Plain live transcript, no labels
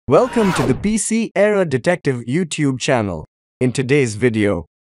Welcome to the PC Error Detective YouTube channel. In today's video,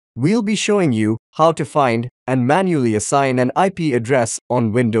 we'll be showing you how to find and manually assign an IP address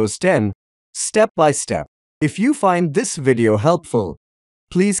on Windows 10, step by step. If you find this video helpful,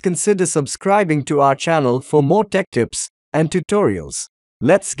 please consider subscribing to our channel for more tech tips and tutorials.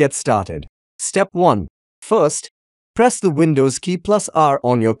 Let's get started. Step 1. First, press the Windows key plus R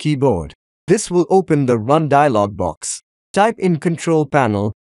on your keyboard. This will open the Run dialog box. Type in Control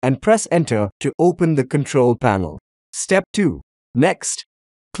Panel and press Enter to open the Control Panel. Step 2. Next,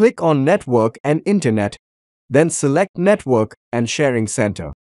 click on Network and Internet, then select Network and Sharing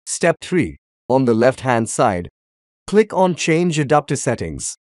Center. Step 3. On the left-hand side, click on Change Adapter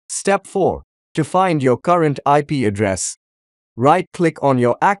Settings. Step 4. To find your current IP address, right-click on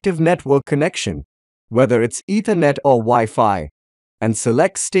your active network connection, whether it's Ethernet or Wi-Fi, and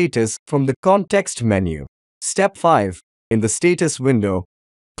select Status from the context menu. Step 5. In the Status window,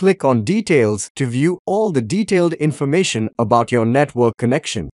 click on Details to view all the detailed information about your network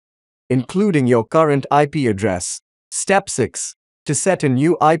connection, including your current IP address. Step 6. To set a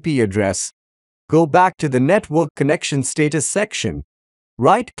new IP address, go back to the Network Connection Status section.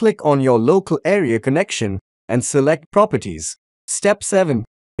 Right-click on your local area connection and select Properties. Step 7.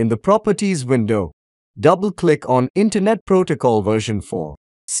 In the Properties window, double-click on Internet Protocol version 4.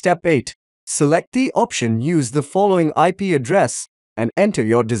 Step 8. Select the option Use the following IP address and enter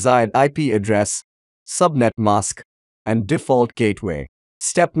your desired IP address, subnet mask, and default gateway.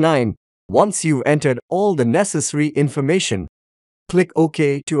 Step 9. Once you've entered all the necessary information, click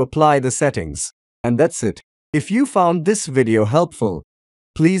OK to apply the settings. And that's it. If you found this video helpful,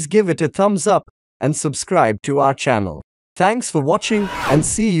 please give it a thumbs up and subscribe to our channel. Thanks for watching and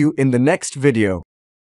see you in the next video.